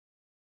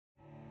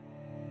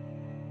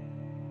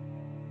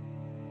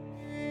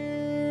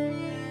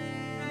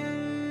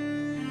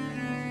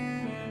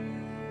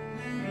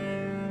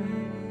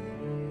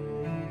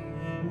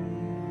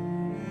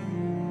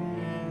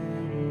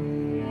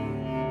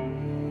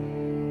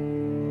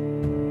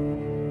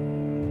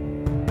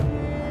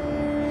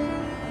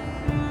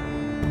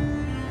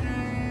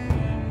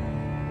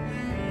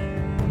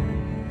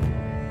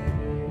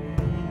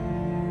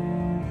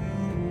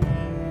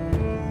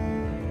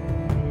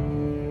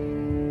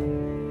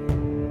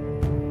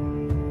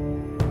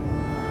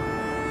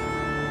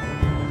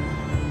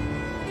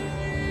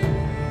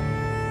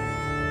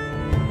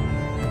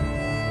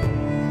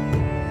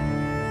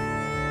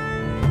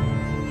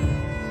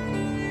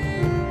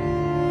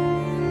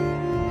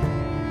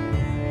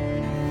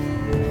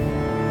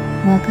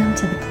Welcome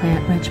to the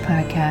Plant Rich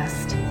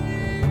Podcast,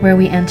 where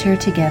we enter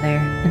together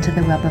into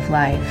the web of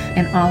life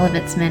in all of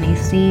its many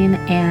seen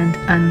and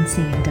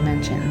unseen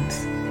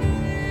dimensions.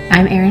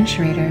 I'm Erin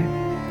Schrader,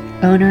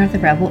 owner of the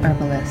Rebel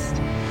Herbalist,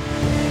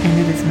 and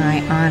it is my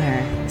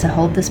honor to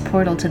hold this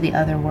portal to the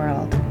other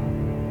world.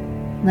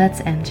 Let's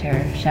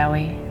enter, shall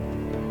we?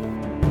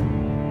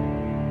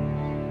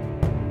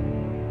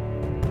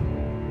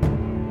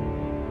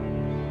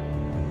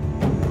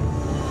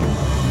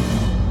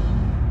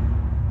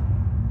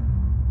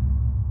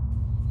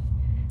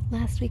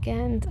 Last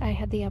weekend, I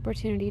had the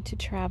opportunity to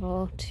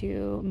travel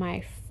to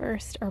my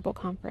first herbal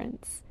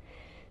conference.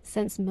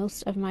 Since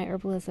most of my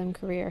herbalism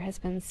career has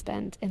been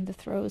spent in the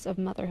throes of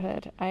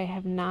motherhood, I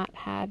have not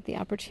had the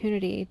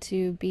opportunity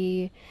to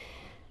be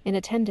in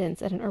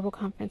attendance at an herbal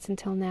conference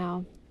until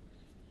now.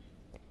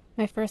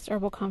 My first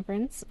herbal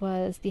conference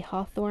was the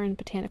Hawthorne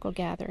Botanical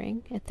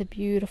Gathering at the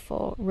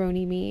beautiful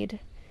Runnymede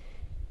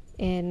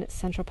in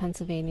central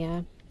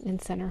Pennsylvania in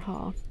Center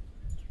Hall.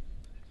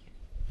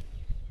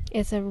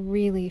 It's a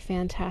really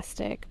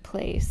fantastic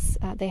place.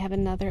 They have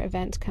another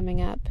event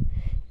coming up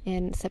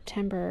in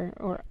September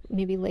or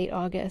maybe late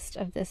August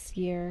of this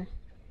year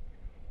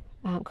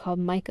called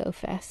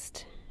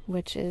MycoFest,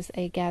 which is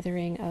a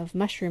gathering of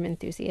mushroom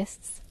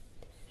enthusiasts.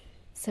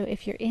 So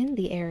if you're in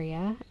the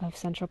area of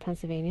central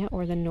Pennsylvania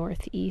or the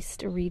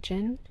Northeast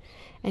region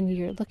and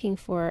you're looking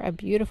for a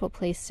beautiful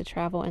place to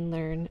travel and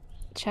learn,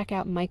 check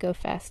out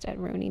MycoFest at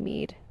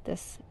Runnymede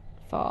this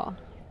fall.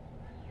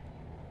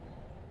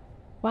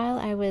 While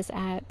I was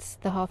at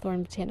the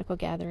Hawthorne Botanical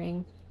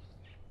Gathering,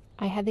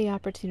 I had the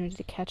opportunity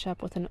to catch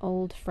up with an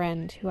old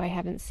friend who I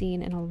haven't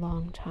seen in a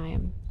long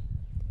time.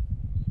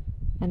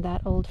 And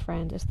that old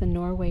friend is the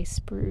Norway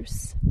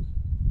Spruce,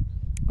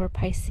 or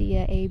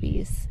Picea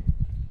abies.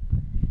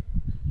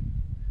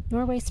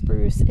 Norway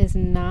spruce is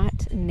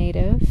not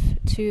native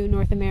to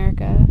North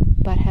America,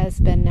 but has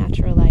been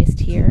naturalized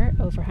here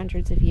over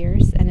hundreds of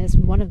years and is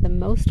one of the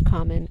most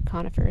common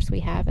conifers we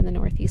have in the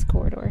Northeast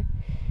corridor.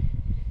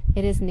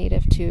 It is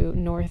native to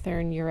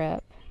northern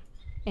Europe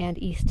and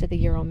east to the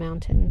Ural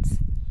Mountains.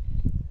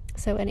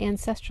 So an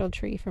ancestral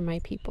tree for my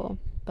people,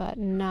 but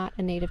not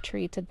a native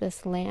tree to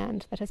this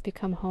land that has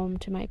become home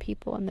to my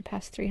people in the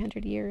past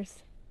 300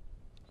 years.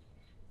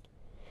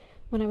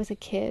 When I was a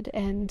kid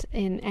and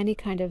in any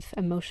kind of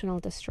emotional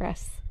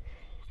distress,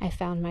 I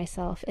found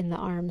myself in the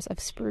arms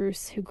of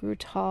Spruce, who grew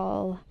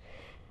tall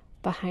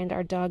behind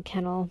our dog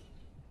kennel.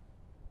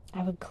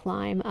 I would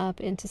climb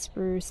up into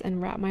Spruce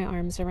and wrap my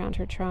arms around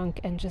her trunk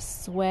and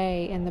just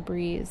sway in the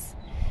breeze,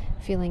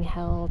 feeling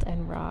held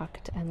and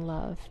rocked and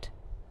loved.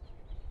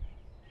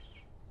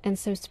 And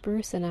so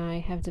Spruce and I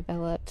have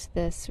developed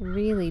this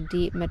really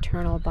deep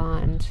maternal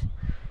bond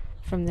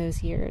from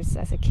those years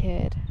as a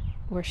kid,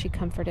 where she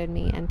comforted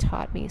me and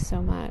taught me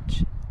so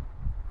much.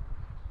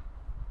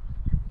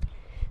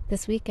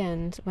 This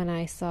weekend, when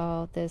I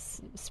saw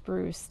this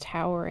spruce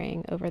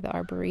towering over the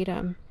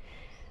arboretum,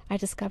 I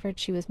discovered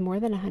she was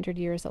more than 100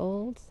 years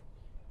old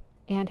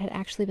and had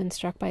actually been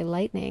struck by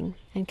lightning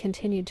and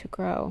continued to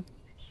grow.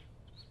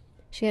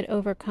 She had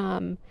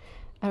overcome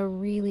a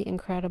really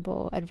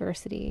incredible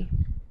adversity,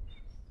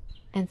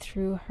 and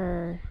through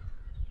her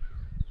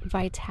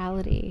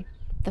vitality,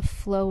 the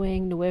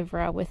flowing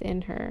nuivra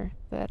within her,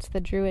 that's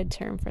the Druid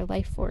term for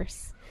life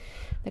force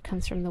that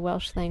comes from the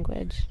Welsh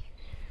language,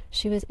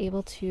 she was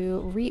able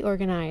to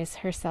reorganize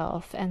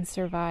herself and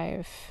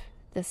survive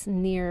this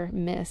near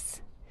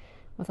miss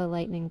with a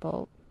lightning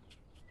bolt.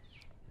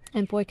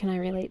 And boy, can I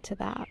relate to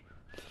that.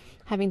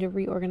 Having to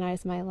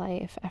reorganize my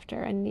life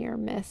after a near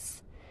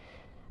miss,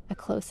 a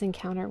close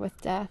encounter with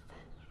death.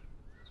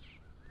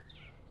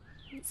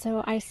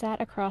 So I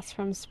sat across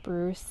from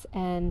Spruce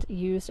and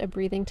used a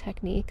breathing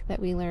technique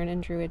that we learn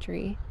in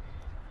Druidry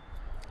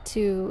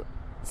to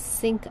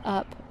sync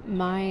up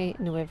my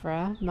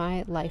nuivra,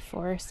 my life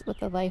force, with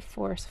the life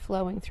force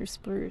flowing through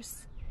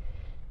Spruce.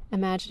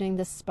 Imagining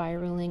the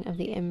spiraling of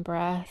the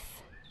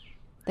in-breath,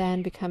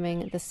 then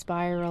becoming the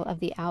spiral of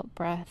the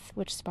out-breath,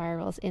 which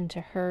spirals into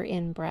her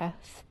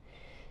in-breath.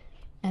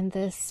 And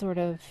this sort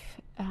of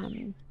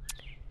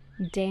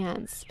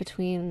dance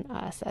between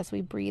us as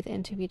we breathe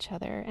into each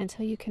other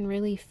until you can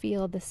really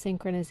feel the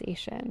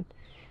synchronization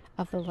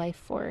of the life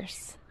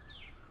force.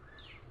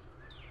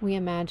 We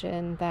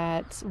imagine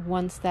that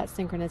once that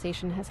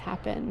synchronization has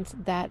happened,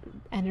 that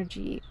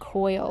energy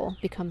coil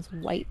becomes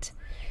white.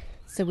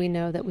 So we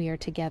know that we are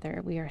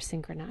together, we are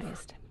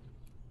synchronized.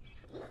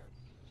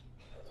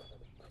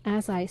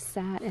 As I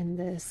sat in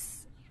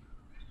this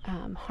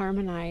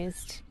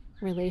harmonized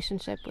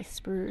relationship with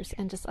Spruce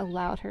and just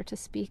allowed her to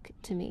speak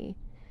to me,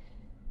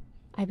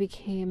 I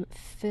became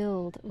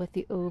filled with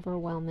the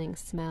overwhelming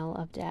smell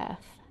of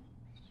death.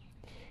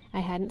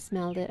 I hadn't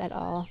smelled it at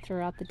all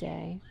throughout the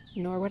day,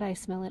 nor would I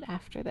smell it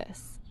after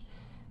this.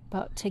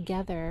 But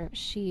together,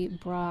 she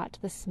brought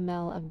the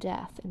smell of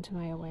death into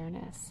my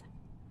awareness.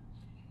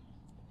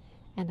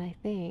 And I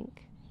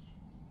think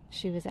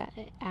she was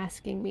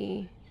asking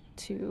me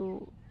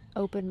to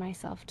open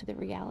myself to the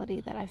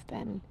reality that I've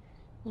been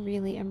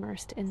really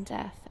immersed in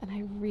death, and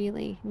I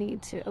really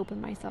need to open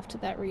myself to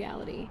that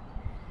reality.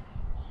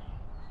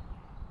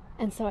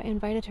 And so I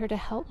invited her to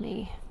help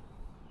me.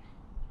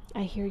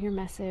 I hear your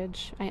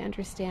message. I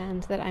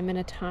understand that I'm in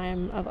a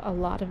time of a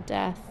lot of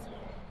death,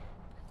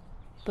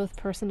 both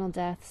personal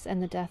deaths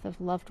and the death of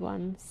loved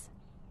ones,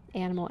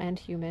 animal and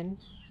human,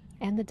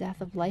 and the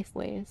death of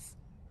lifeways.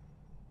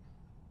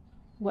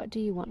 What do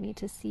you want me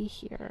to see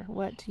here?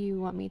 What do you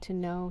want me to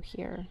know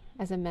here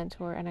as a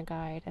mentor and a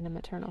guide and a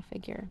maternal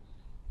figure?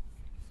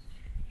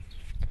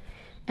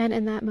 And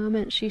in that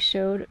moment, she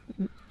showed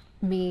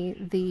me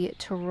the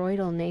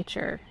toroidal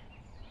nature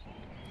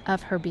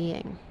of her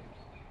being.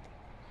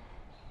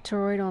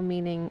 Toroidal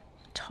meaning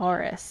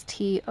torus,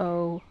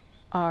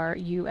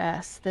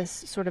 Torus, this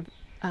sort of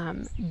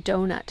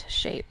donut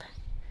shape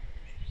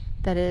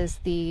that is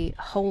the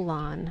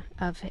holon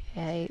of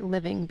a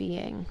living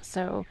being.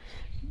 So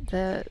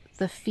the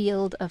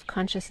field of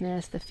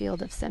consciousness, the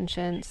field of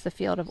sentience, the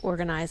field of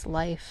organized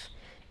life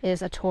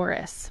is a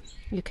torus.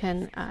 You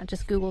can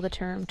just Google the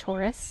term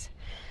torus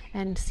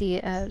and see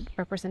a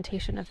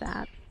representation of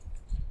that.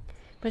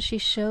 But she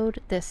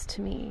showed this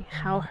to me,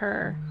 how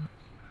her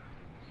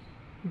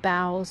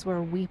boughs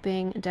were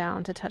weeping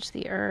down to touch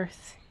the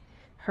earth.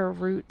 Her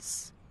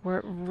roots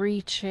were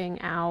reaching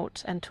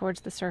out and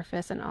towards the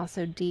surface and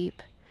also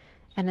deep.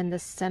 And in the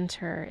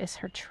center is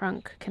her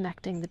trunk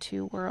connecting the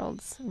two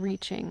worlds,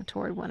 reaching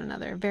toward one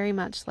another, very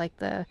much like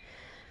the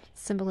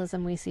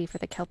symbolism we see for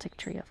the Celtic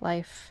tree of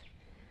life.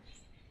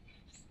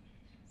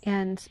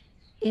 And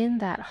in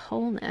that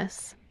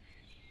wholeness,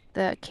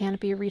 the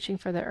canopy reaching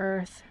for the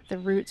earth, the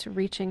roots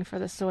reaching for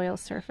the soil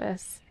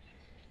surface,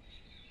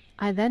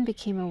 I then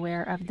became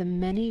aware of the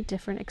many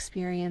different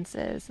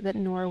experiences that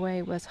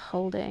Norway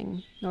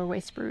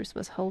Spruce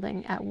was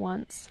holding at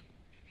once.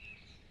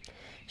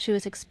 She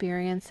was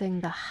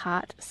experiencing the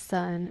hot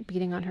sun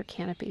beating on her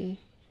canopy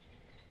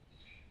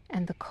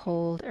and the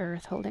cold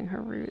earth holding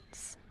her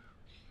roots.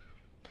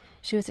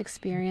 She was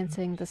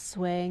experiencing the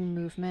swaying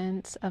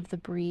movement of the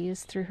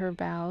breeze through her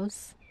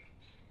boughs,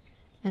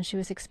 and she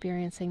was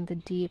experiencing the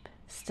deep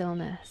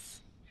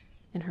stillness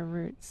in her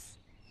roots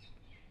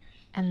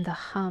and the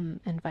hum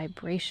and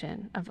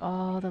vibration of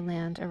all the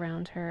land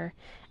around her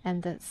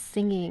and the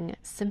singing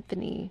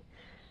symphony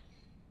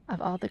of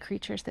all the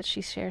creatures that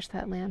she shares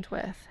that land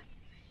with.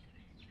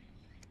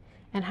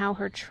 And how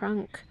her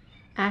trunk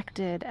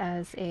acted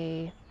as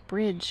a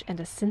bridge and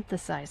a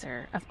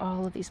synthesizer of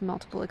all of these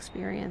multiple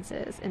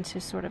experiences into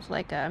sort of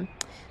like a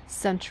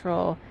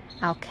central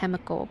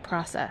alchemical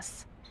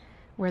process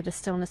where the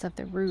stillness of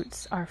the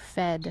roots are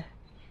fed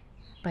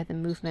by the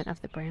movement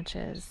of the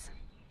branches,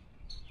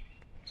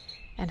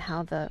 and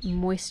how the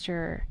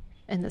moisture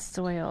in the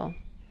soil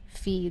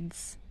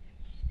feeds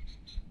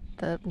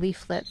the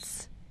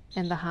leaflets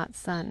in the hot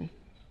sun,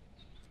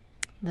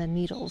 the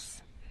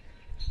needles.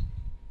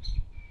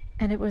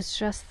 And it was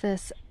just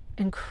this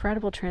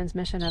incredible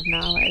transmission of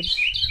knowledge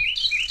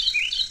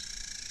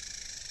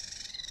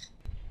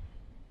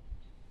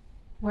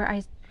where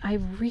I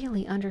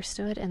really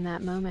understood in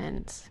that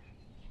moment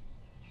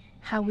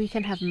how we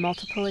can have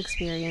multiple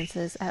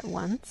experiences at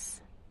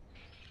once,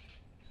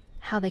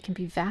 how they can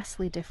be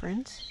vastly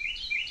different,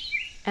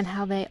 and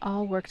how they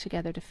all work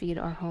together to feed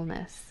our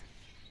wholeness.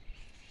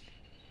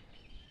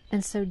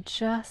 And so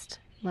just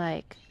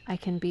like I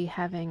can be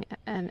having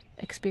an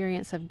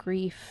experience of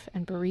grief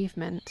and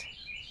bereavement,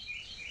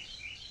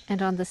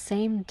 and on the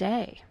same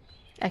day,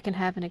 I can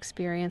have an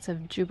experience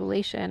of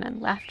jubilation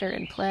and laughter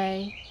and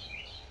play,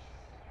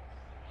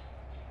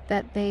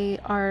 that they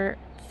are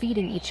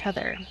feeding each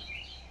other,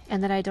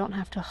 and that I don't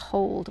have to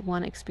hold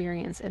one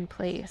experience in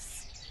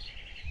place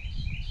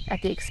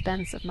at the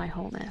expense of my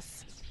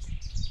wholeness.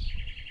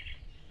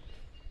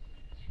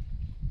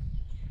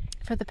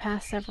 For the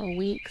past several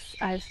weeks,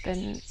 I've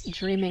been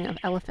dreaming of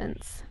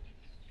elephants.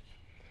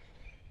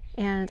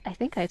 And I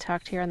think I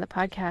talked here on the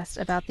podcast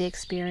about the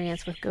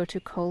experience with Go to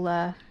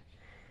Cola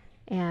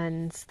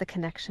and the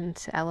connection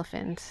to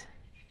elephant.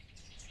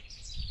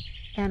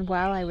 And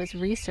while I was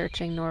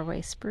researching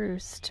Norway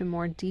spruce to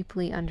more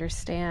deeply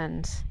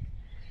understand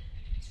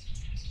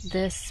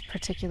this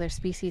particular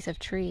species of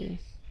tree,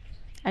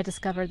 I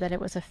discovered that it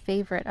was a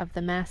favorite of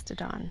the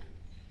Mastadon.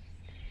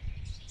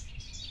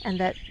 And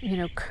that,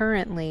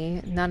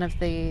 currently none of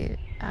the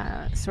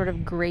sort of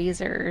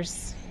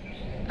grazers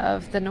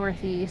of the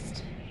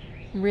Northeast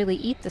really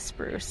eat the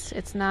spruce.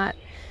 It's not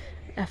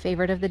a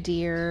favorite of the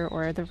deer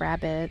or the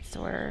rabbits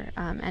or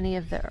any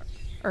of the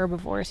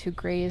herbivores who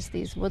graze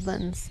these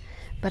woodlands,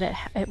 but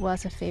it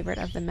was a favorite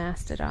of the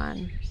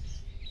Mastadon.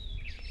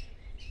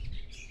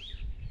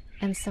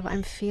 And so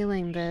I'm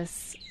feeling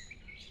this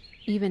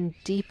even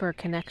deeper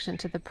connection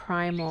to the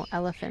primal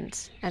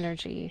elephant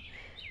energy,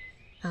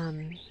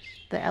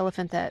 the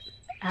elephant that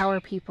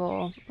our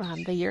people,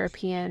 the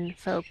European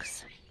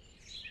folks,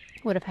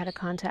 would have had a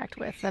contact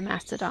with, the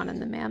mastodon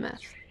and the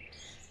mammoth.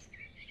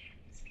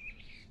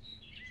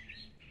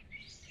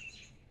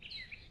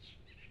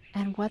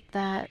 And what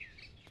that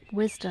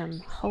wisdom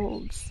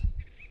holds.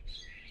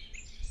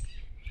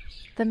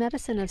 The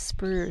medicine of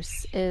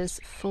spruce is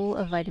full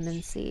of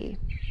vitamin C.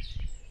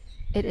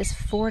 It is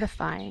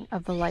fortifying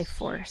of the life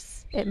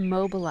force. It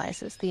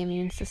mobilizes the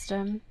immune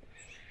system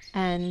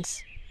and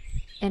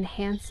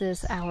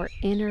enhances our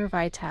inner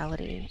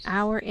vitality,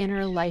 our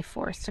inner life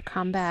force to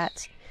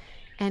combat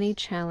any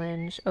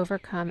challenge,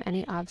 overcome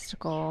any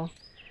obstacle,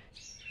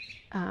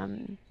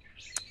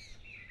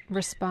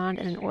 respond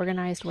in an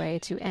organized way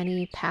to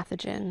any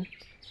pathogen.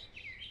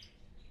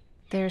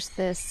 There's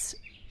this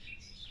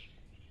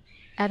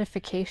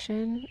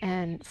edification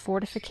and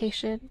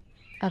fortification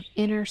of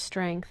inner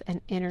strength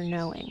and inner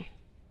knowing.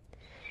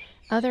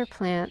 Other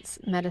plants'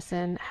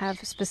 medicine have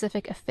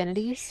specific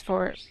affinities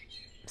for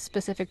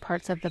specific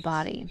parts of the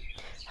body.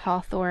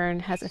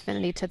 Hawthorn has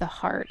affinity to the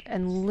heart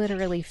and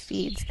literally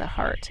feeds the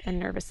heart and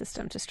nervous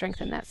system to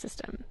strengthen that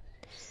system.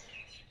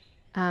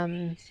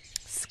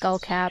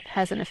 Skullcap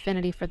has an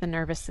affinity for the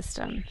nervous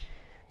system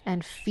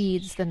and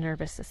feeds the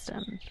nervous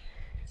system.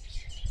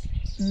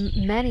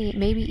 Many,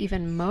 maybe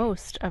even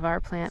most of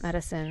our plant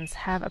medicines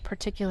have a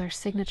particular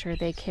signature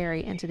they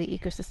carry into the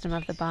ecosystem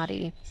of the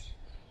body,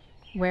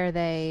 where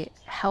they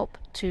help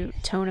to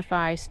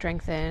tonify,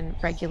 strengthen,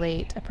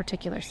 regulate a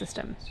particular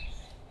system.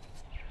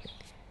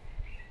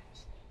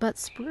 But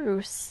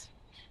spruce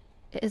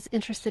is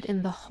interested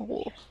in the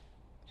whole,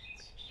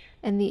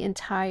 and the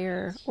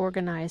entire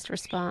organized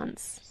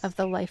response of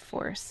the life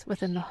force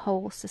within the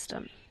whole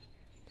system.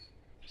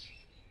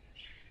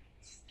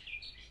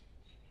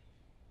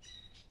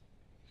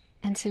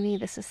 And to me,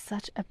 this is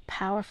such a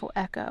powerful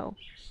echo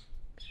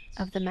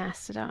of the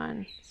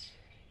mastodon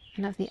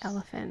and of the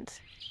elephant,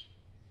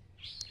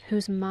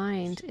 whose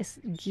mind is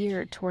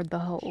geared toward the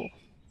whole,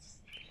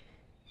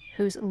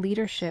 whose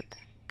leadership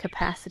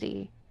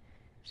capacity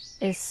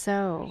is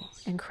so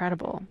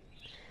incredible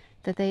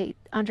that they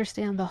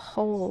understand the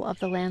whole of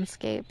the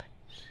landscape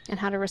and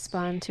how to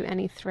respond to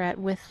any threat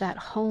with that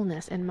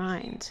wholeness in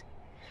mind,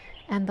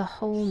 and the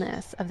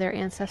wholeness of their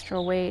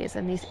ancestral ways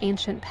and these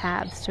ancient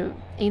paths to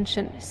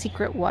ancient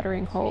secret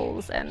watering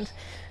holes, and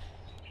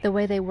the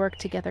way they work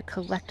together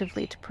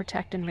collectively to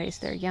protect and raise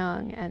their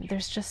young. And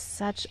there's just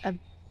such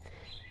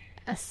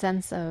a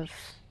sense of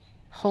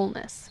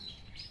wholeness.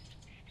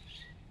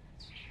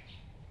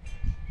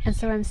 And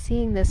so I'm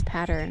seeing this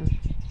pattern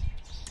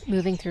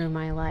moving through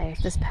my life,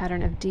 this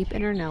pattern of deep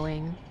inner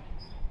knowing,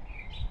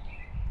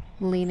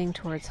 leaning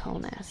towards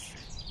wholeness,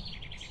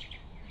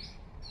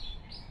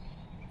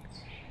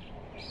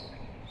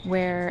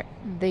 where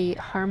the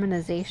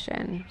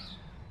harmonization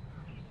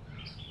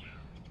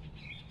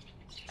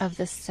of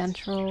the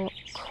central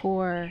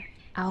core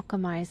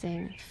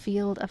alchemizing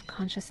field of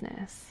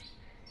consciousness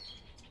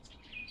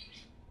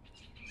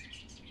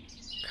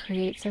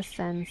creates a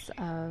sense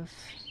of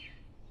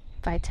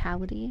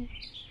vitality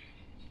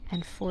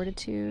and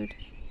fortitude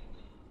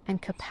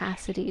and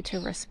capacity to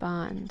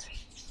respond.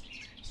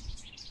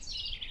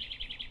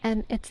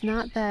 And it's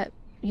not that,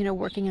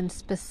 working in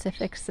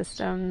specific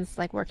systems,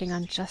 like working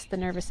on just the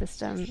nervous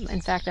system.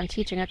 In fact, I'm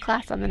teaching a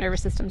class on the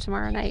nervous system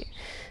tomorrow night,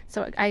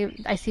 so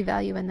I see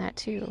value in that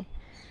too.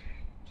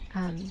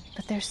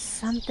 But there's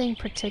something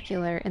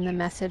particular in the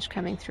message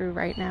coming through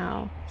right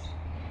now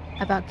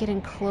about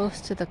getting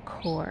close to the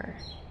core,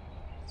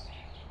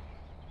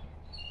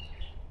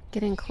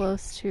 getting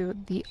close to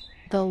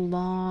the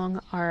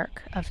long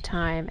arc of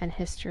time and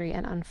history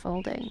and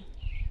unfolding,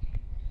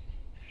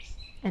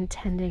 and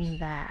tending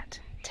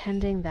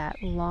that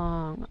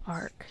long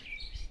arc.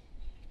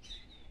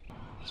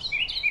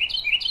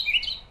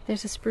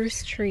 There's a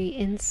spruce tree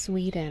in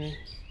Sweden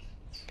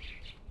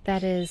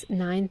that is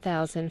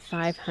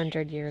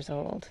 9,500 years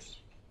old.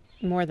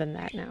 More than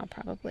that now,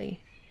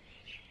 probably.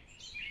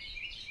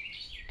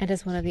 And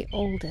is one of the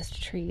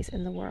oldest trees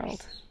in the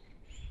world.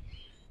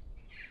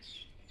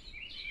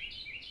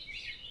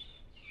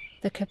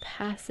 The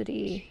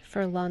capacity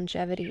for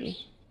longevity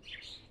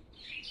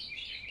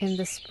in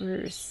the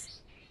spruce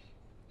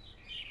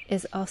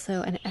is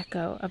also an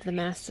echo of the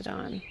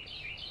mastodon,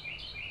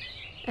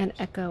 an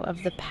echo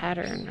of the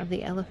pattern of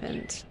the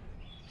elephant.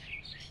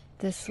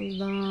 This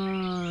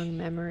long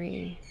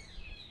memory,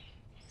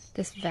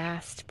 this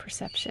vast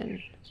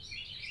perception,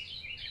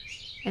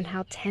 and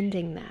how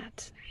tending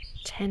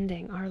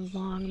our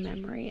long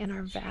memory and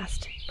our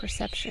vast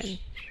perception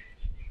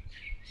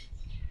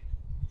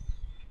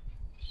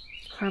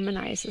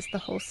harmonizes the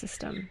whole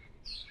system.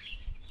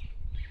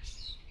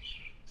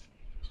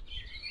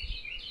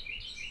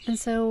 And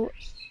so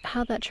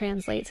how that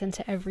translates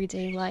into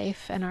everyday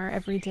life and our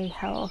everyday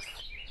health,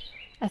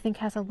 I think,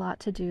 has a lot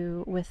to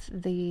do with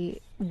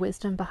the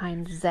wisdom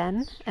behind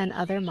Zen and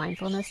other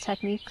mindfulness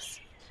techniques,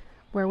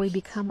 where we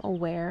become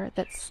aware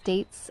that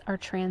states are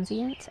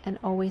transient and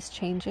always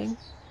changing,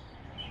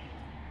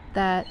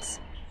 that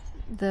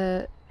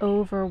the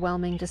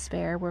overwhelming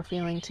despair we're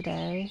feeling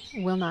today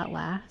will not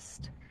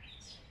last,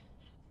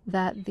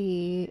 that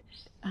the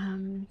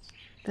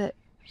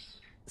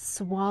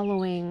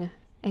swallowing,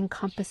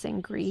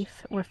 encompassing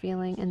grief we're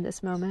feeling in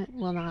this moment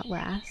will not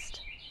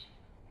last.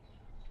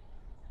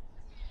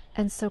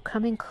 And so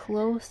coming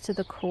close to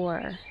the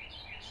core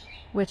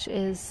which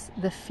is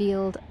the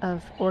field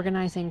of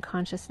organizing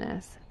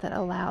consciousness that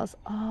allows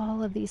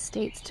all of these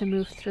states to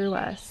move through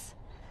us,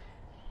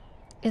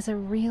 is a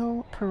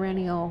real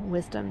perennial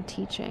wisdom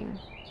teaching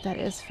that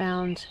is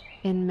found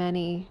in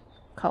many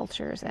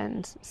cultures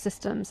and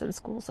systems and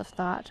schools of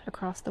thought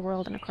across the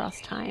world and across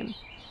time,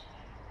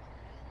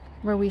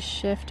 where we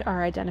shift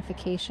our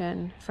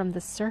identification from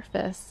the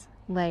surface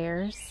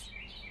layers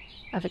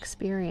of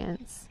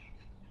experience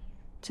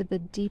to the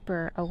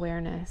deeper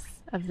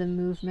awareness of the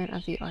movement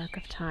of the arc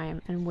of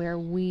time and where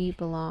we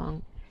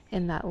belong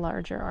in that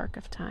larger arc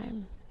of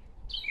time.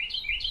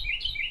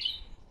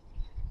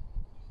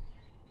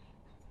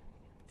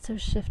 So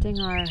shifting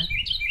our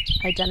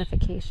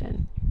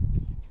identification.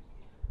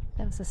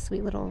 That was a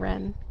sweet little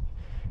wren.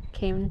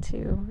 Came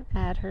to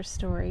add her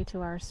story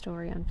to our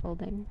story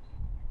unfolding.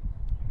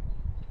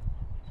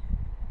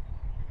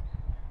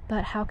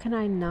 But how can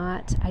I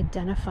not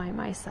identify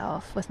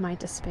myself with my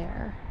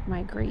despair,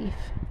 my grief,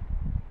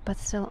 but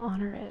still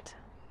honor it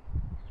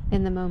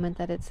in the moment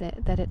that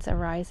it's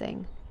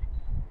arising?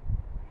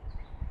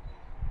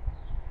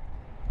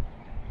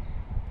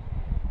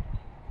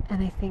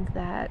 And I think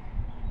that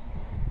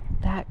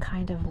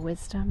kind of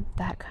wisdom,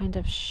 that kind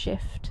of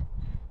shift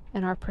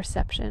in our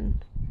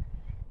perception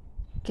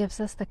gives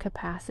us the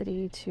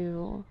capacity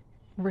to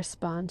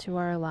respond to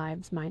our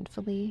lives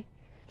mindfully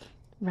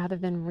rather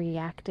than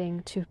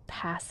reacting to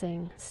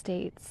passing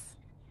states,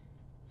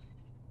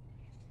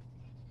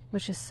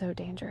 which is so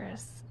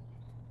dangerous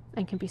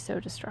and can be so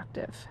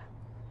destructive.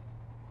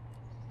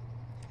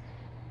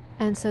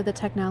 And so the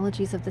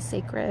technologies of the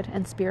sacred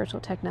and spiritual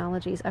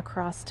technologies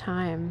across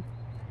time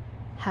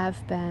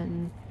have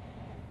been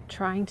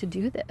trying to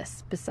do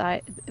this,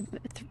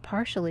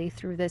 partially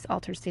through this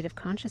altered state of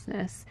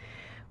consciousness,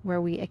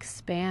 where we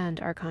expand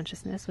our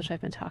consciousness, which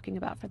I've been talking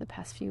about for the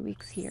past few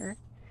weeks here,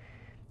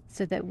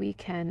 so that we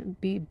can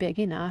be big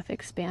enough,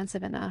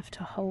 expansive enough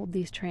to hold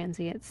these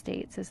transient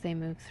states as they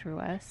move through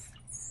us.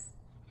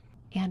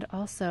 And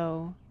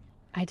also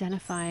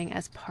identifying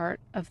as part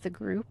of the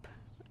group,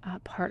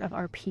 part of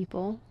our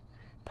people,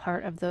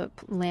 part of the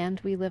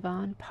land we live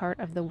on, part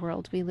of the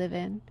world we live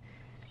in,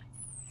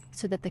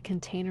 so that the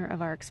container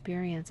of our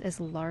experience is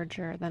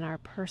larger than our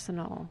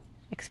personal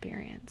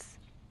experience.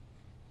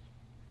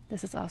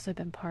 This has also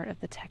been part of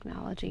the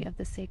technology of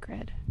the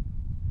sacred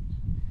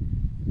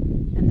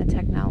and the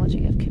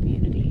technology of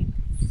community.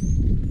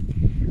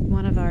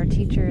 One of our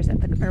teachers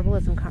at the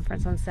Herbalism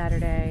Conference on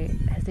Saturday,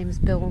 his name is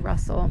Bill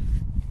Russell,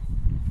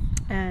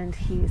 and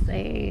he's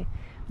a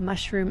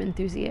mushroom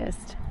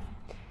enthusiast.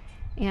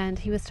 And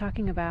he was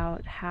talking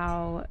about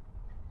how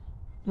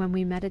when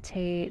we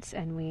meditate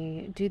and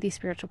we do these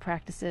spiritual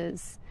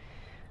practices,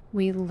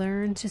 we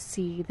learn to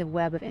see the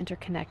web of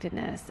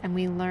interconnectedness, and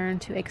we learn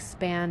to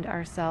expand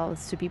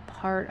ourselves to be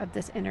part of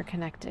this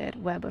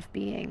interconnected web of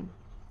being.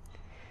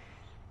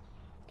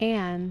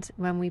 And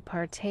when we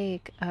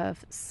partake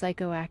of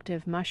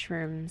psychoactive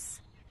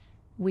mushrooms,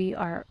 we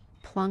are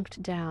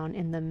plunked down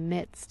in the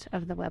midst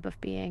of the web of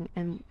being,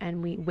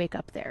 and we wake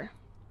up there.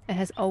 It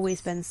has always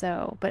been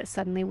so, but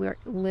suddenly we're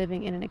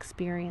living in an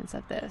experience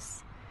of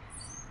this.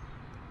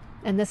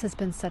 And this has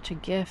been such a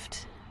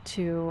gift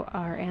to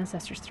our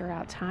ancestors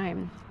throughout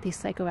time,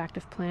 these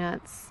psychoactive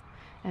plants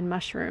and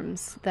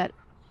mushrooms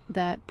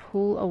that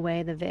pull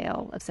away the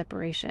veil of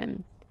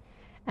separation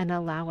and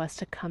allow us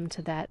to come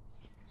to that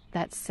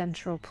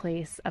central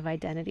place of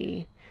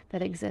identity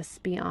that exists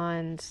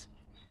beyond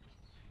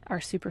our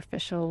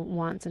superficial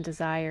wants and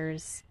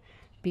desires,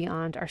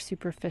 beyond our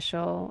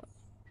superficial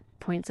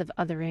points of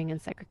othering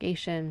and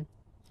segregation,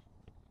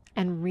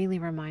 and really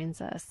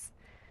reminds us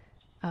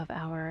of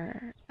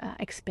our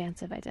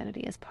expansive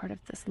identity as part of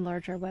this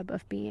larger web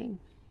of being.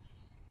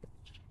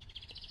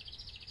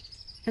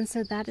 And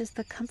so that is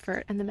the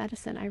comfort and the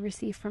medicine I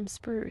receive from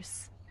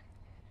Spruce.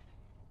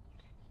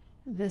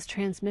 This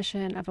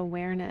transmission of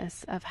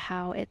awareness of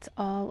how it's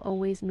all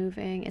always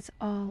moving, it's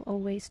all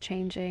always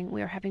changing.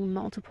 We are having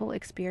multiple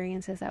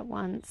experiences at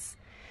once.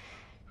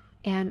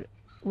 And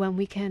when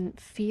we can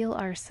feel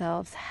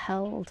ourselves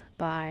held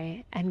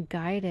by and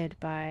guided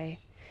by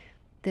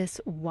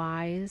this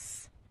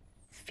wise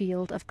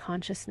field of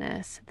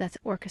consciousness that's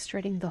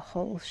orchestrating the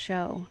whole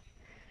show,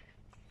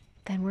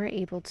 then we're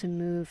able to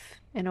move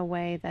in a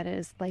way that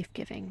is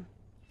life-giving,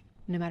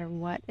 no matter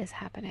what is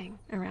happening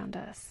around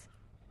us.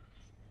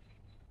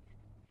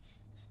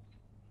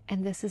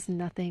 And this is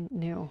nothing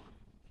new.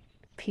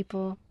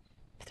 People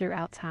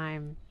throughout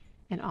time,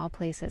 in all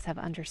places, have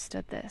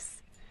understood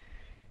this.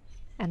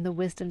 And the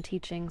wisdom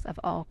teachings of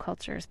all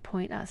cultures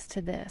point us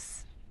to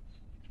this.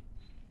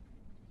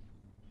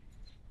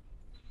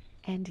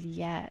 And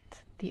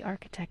yet, the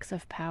architects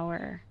of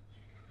power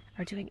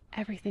are doing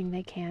everything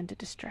they can to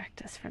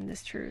distract us from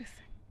this truth.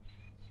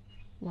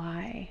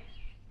 Why?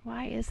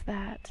 Why is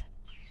that?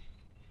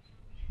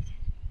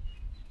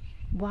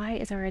 Why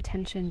is our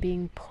attention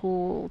being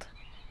pulled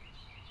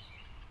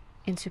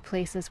into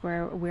places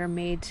where we're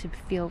made to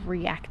feel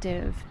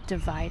reactive,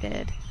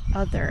 divided,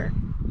 other,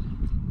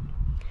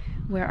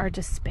 where our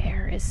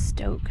despair is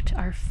stoked,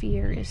 our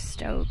fear is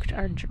stoked,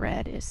 our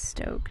dread is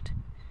stoked.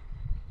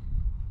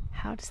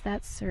 How does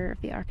that serve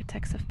the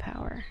architects of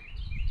power?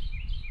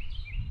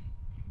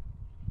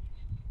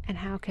 And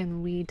how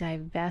can we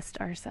divest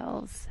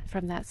ourselves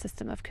from that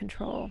system of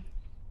control?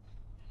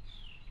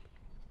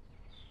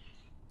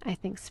 I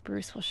think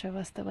Spruce will show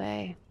us the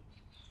way.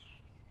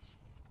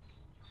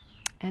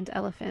 And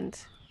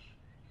Elephant,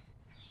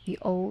 the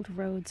old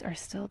roads are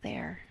still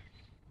there.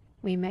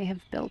 We may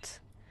have built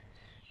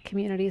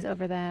communities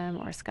over them,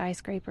 or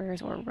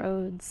skyscrapers, or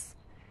roads,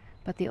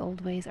 but the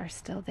old ways are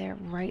still there,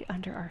 right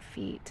under our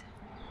feet,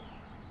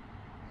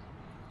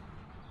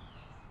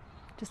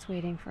 just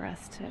waiting for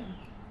us to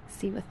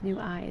see with new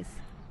eyes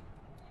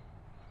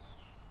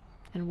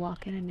and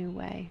walk in a new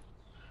way.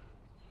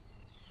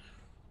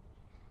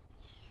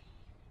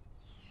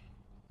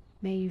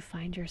 May you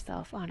find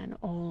yourself on an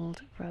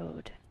old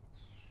road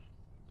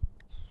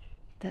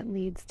that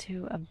leads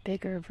to a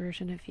bigger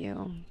version of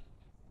you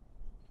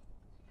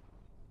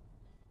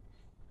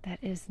that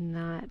is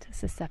not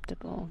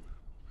susceptible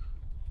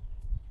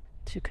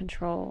to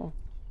control,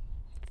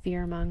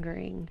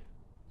 fear-mongering,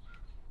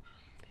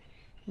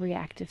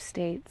 reactive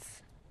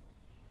states,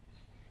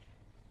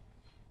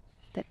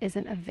 that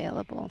isn't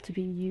available to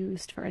be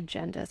used for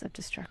agendas of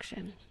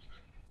destruction.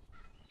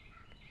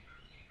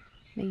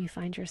 May you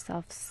find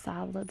yourself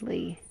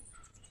solidly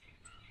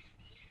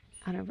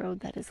on a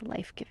road that is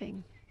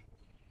life-giving.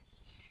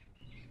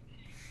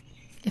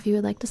 If you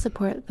would like to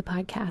support the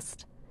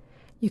podcast,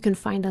 you can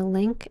find a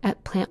link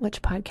at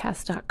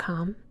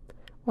plantwitchpodcast.com,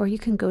 or you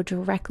can go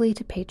directly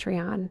to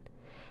Patreon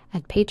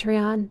at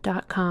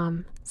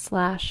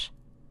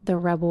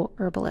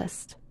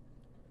patreon.com/therebelherbalist.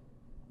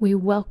 We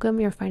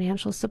welcome your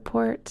financial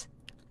support,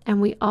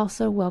 and we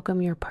also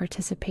welcome your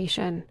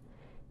participation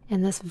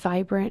in this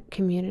vibrant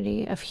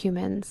community of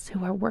humans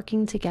who are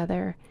working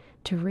together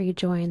to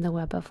rejoin the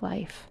web of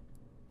life.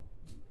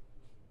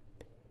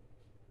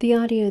 The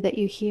audio that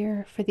you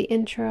hear for the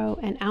intro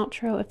and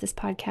outro of this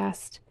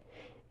podcast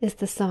is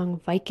the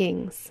song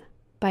Vikings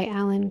by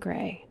Alan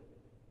Gray.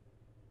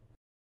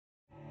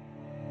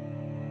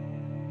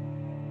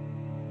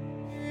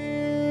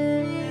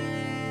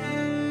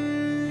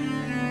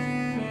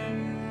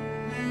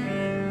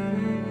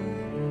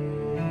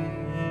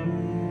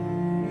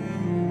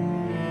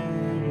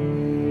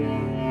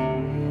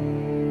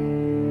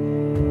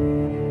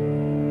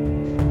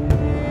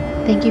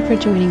 Thank you for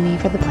joining me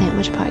for the Plant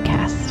Witch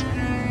Podcast.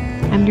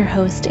 I'm your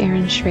host,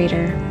 Erin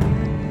Schrader.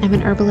 I'm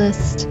an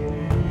herbalist,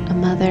 a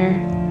mother,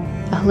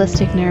 a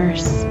holistic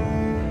nurse,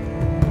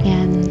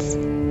 and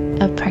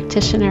a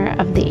practitioner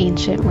of the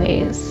ancient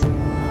ways.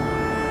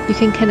 You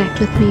can connect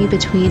with me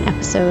between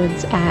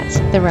episodes at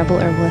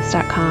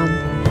therebelherbalist.com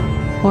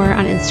or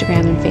on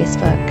Instagram and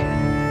Facebook,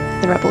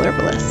 The Rebel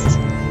Herbalist.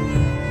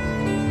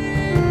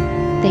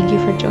 Thank you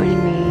for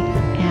joining me,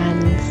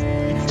 and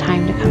it's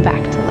time to come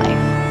back to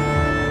life.